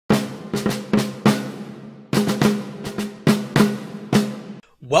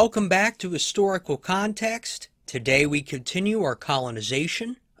Welcome back to Historical Context. Today we continue our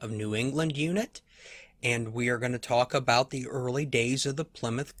colonization of New England unit, and we are going to talk about the early days of the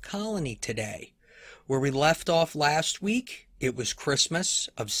Plymouth colony today. Where we left off last week, it was Christmas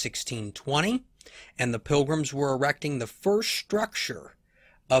of 1620, and the Pilgrims were erecting the first structure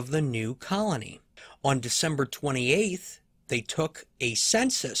of the new colony. On December 28th, they took a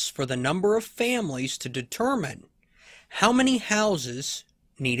census for the number of families to determine how many houses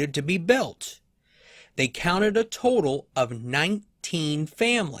needed to be built. They counted a total of 19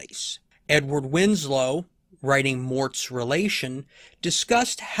 families. Edward Winslow, writing Mort's Relation,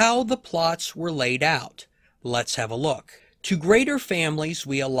 discussed how the plots were laid out. Let's have a look. To greater families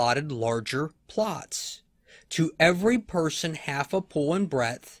we allotted larger plots. To every person half a pull in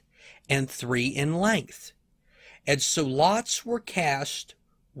breadth and 3 in length. And so lots were cast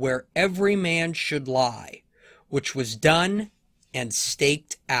where every man should lie, which was done and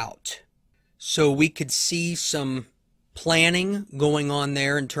staked out. So we could see some planning going on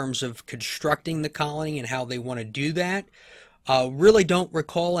there in terms of constructing the colony and how they want to do that. Really don't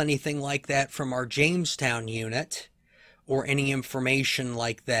recall anything like that from our Jamestown unit or any information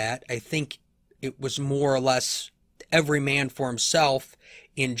like that. I think it was more or less every man for himself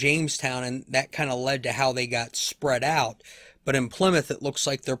in Jamestown, and that kind of led to how they got spread out. But in Plymouth, it looks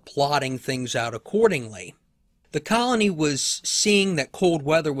like they're plotting things out accordingly. The colony was seeing that cold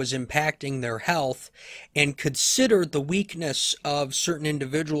weather was impacting their health and considered the weakness of certain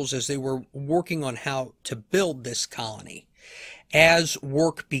individuals as they were working on how to build this colony. As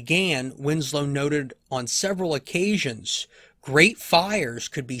work began, Winslow noted on several occasions great fires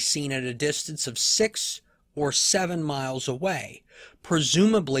could be seen at a distance of 6 or 7 miles away,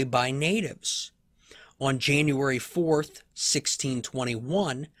 presumably by natives. On January 4th,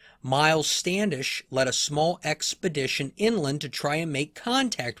 1621, Miles Standish led a small expedition inland to try and make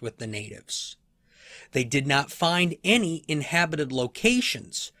contact with the natives. They did not find any inhabited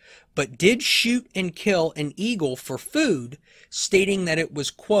locations, but did shoot and kill an eagle for food, stating that it was,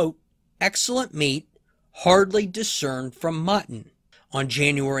 quote, excellent meat, hardly discerned from mutton. On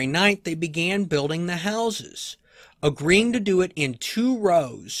January 9th, they began building the houses, agreeing to do it in 2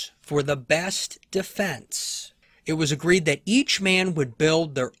 rows for the best defense. It was agreed that each man would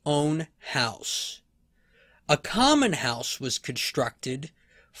build their own house. A common house was constructed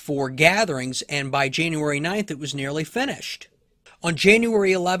for gatherings, and by January 9th it was nearly finished. On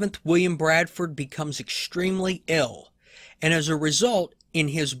January 11th, William Bradford becomes extremely ill, and as a result, in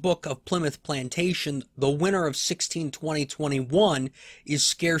his book of Plymouth Plantation, the winter of 1620-21 is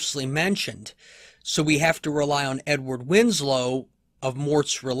scarcely mentioned, so we have to rely on Edward Winslow of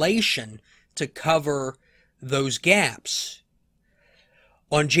Mort's Relation to cover those gaps.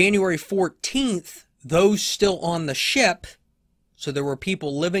 On January 14th, those still on the ship, so there were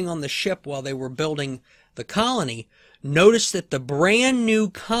people living on the ship while they were building the colony, noticed that the brand new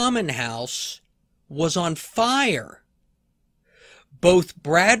common house was on fire. Both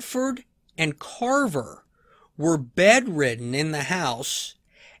Bradford and Carver were bedridden in the house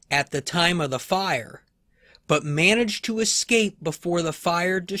at the time of the fire, but managed to escape before the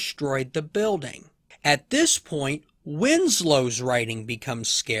fire destroyed the building. At this point, Winslow's writing becomes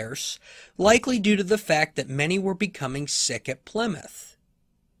scarce, likely due to the fact that many were becoming sick at Plymouth.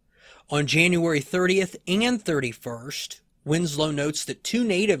 On January 30th and 31st, Winslow notes that 2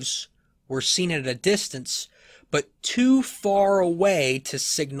 natives were seen at a distance, but too far away to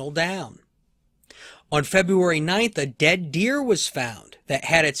signal down. On February 9th, a dead deer was found that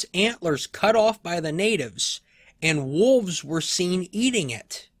had its antlers cut off by the natives, and wolves were seen eating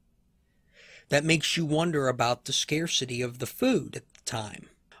it. That makes you wonder about the scarcity of the food at the time.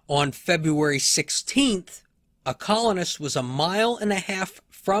 On February 16th, a colonist was 1.5 miles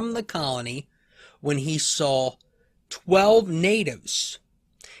from the colony when he saw 12 natives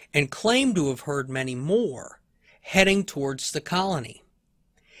and claimed to have heard many more heading towards the colony.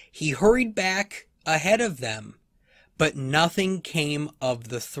 He hurried back ahead of them, but nothing came of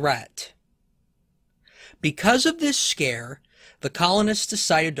the threat. Because of this scare, the colonists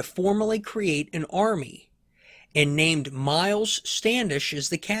decided to formally create an army and named Miles Standish as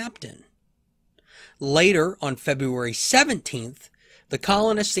the captain. Later, on February 17th, the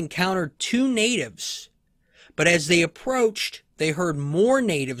colonists encountered 2 natives, but as they approached, they heard more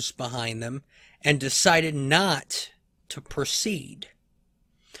natives behind them and decided not to proceed.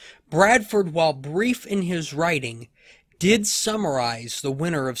 Bradford, while brief in his writing, did summarize the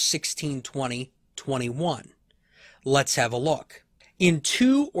winter of 1620-21. Let's have a look. In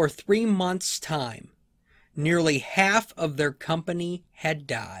 2 or 3 months' time, nearly half of their company had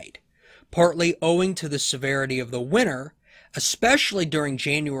died, partly owing to the severity of the winter, especially during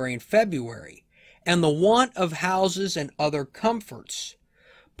January and February, and the want of houses and other comforts,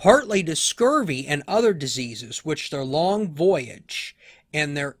 partly to scurvy and other diseases which their long voyage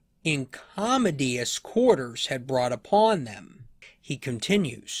and their incommodious quarters had brought upon them. He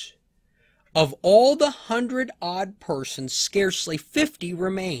continues, of all the 100-odd persons, scarcely 50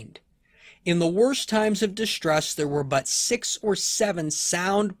 remained. In the worst times of distress there were but 6 or 7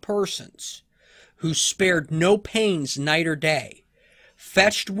 sound persons, who spared no pains night or day,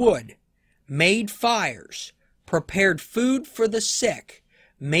 fetched wood, made fires, prepared food for the sick,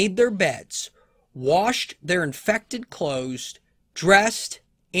 made their beds, washed their infected clothes, dressed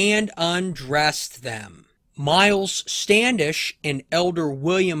and undressed them. Miles Standish and Elder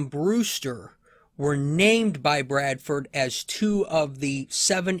William Brewster were named by Bradford as 2 of the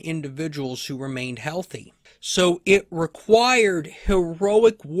 7 individuals who remained healthy. So it required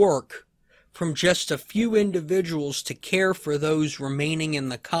heroic work from just a few individuals to care for those remaining in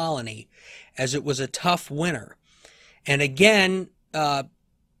the colony, as it was a tough winter. And again,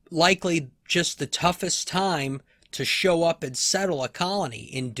 likely just the toughest time to show up and settle a colony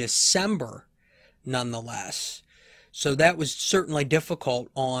in December, nonetheless. So that was certainly difficult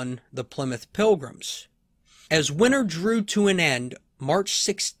on the Plymouth Pilgrims. As winter drew to an end, March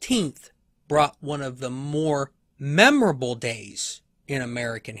 16th brought one of the more memorable days in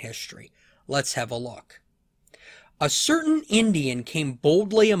American history. Let's have a look. A certain Indian came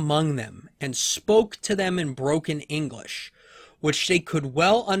boldly among them and spoke to them in broken English, which they could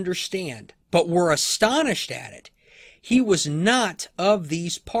well understand, but were astonished at it. He was not of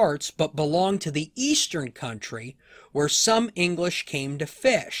these parts, but belonged to the eastern country, where some English came to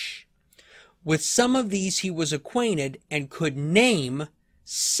fish. With some of these he was acquainted, and could name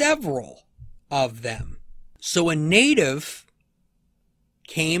several of them. So a native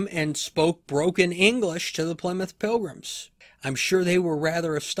came and spoke broken English to the Plymouth Pilgrims. I'm sure they were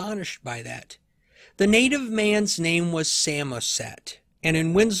rather astonished by that. The native man's name was Samoset, and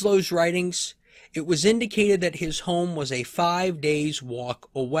in Winslow's writings it was indicated that his home was a 5 days' walk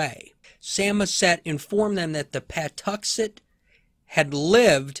away. Samoset informed them that the Patuxet had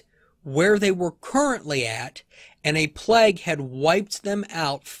lived where they were currently at, and a plague had wiped them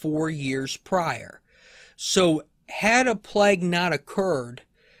out 4 years prior. So had a plague not occurred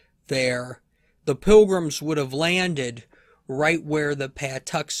there, the Pilgrims would have landed right where the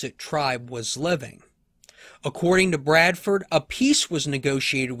Patuxet tribe was living. According to Bradford, a peace was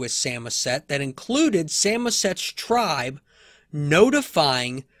negotiated with Samoset that included Samoset's tribe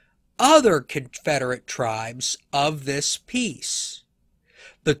notifying other Confederate tribes of this peace.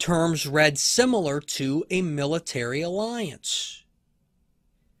 The terms read similar to a military alliance.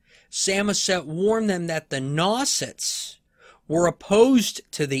 Samoset warned them that the Nausets were opposed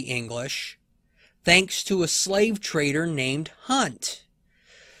to the English thanks to a slave trader named Hunt.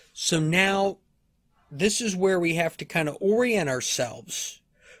 So now this is where we have to kind of orient ourselves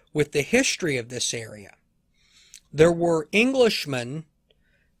with the history of this area. There were Englishmen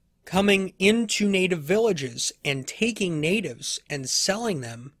coming into native villages and taking natives and selling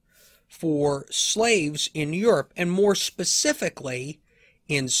them for slaves in Europe, and more specifically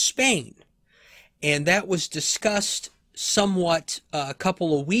in Spain. And that was discussed somewhat a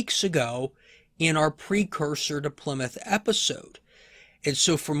couple of weeks ago in our precursor to Plymouth episode. And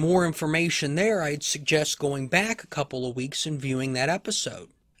so for more information there, I'd suggest going back a couple of weeks and viewing that episode.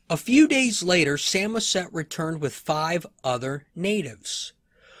 A few days later, Samoset returned with 5 other natives.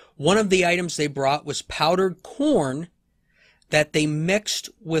 One of the items they brought was powdered corn that they mixed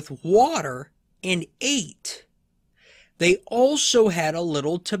with water and ate. They also had a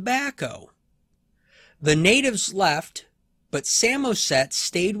little tobacco. The natives left, but Samoset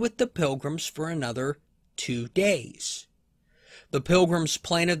stayed with the Pilgrims for another 2 days. The Pilgrims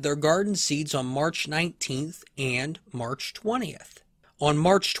planted their garden seeds on March 19th and March 20th. On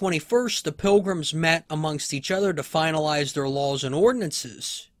March 21st, the Pilgrims met amongst each other to finalize their laws and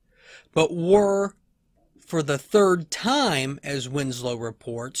ordinances, but were, for the 3rd time, as Winslow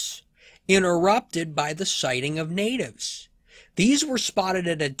reports, interrupted by the sighting of natives. These were spotted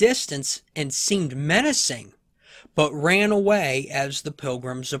at a distance and seemed menacing, but ran away as the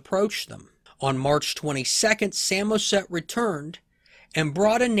Pilgrims approached them. On March 22nd, Samoset returned and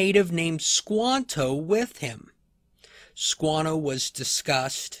brought a native named Squanto with him. Squanto was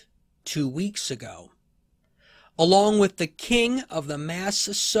discussed 2 weeks ago. Along with the king of the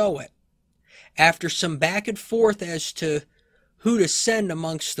Massasoit, after some back and forth as to who to send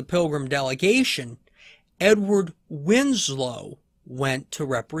amongst the Pilgrim delegation, Edward Winslow went to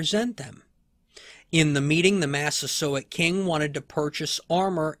represent them. In the meeting, the Massasoit king wanted to purchase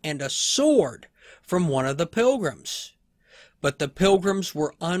armor and a sword from one of the Pilgrims. but the Pilgrims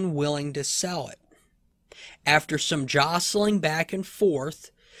were unwilling to sell it. After some jostling back and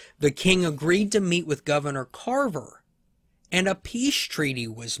forth, the king agreed to meet with Governor Carver, and a peace treaty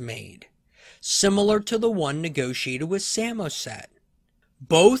was made, similar to the one negotiated with Samoset.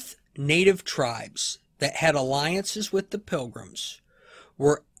 Both native tribes that had alliances with the Pilgrims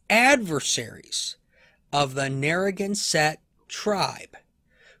were adversaries of the Narragansett tribe,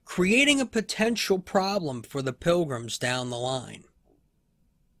 creating a potential problem for the Pilgrims down the line.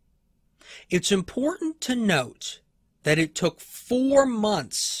 It's important to note that it took 4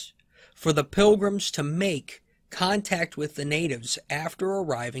 months for the Pilgrims to make contact with the natives after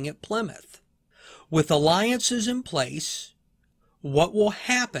arriving at Plymouth. With alliances in place, what will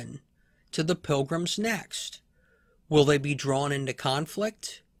happen to the Pilgrims next? Will they be drawn into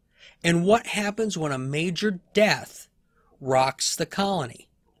conflict? And what happens when a major death rocks the colony?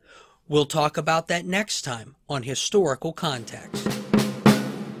 We'll talk about that next time on Historical Context.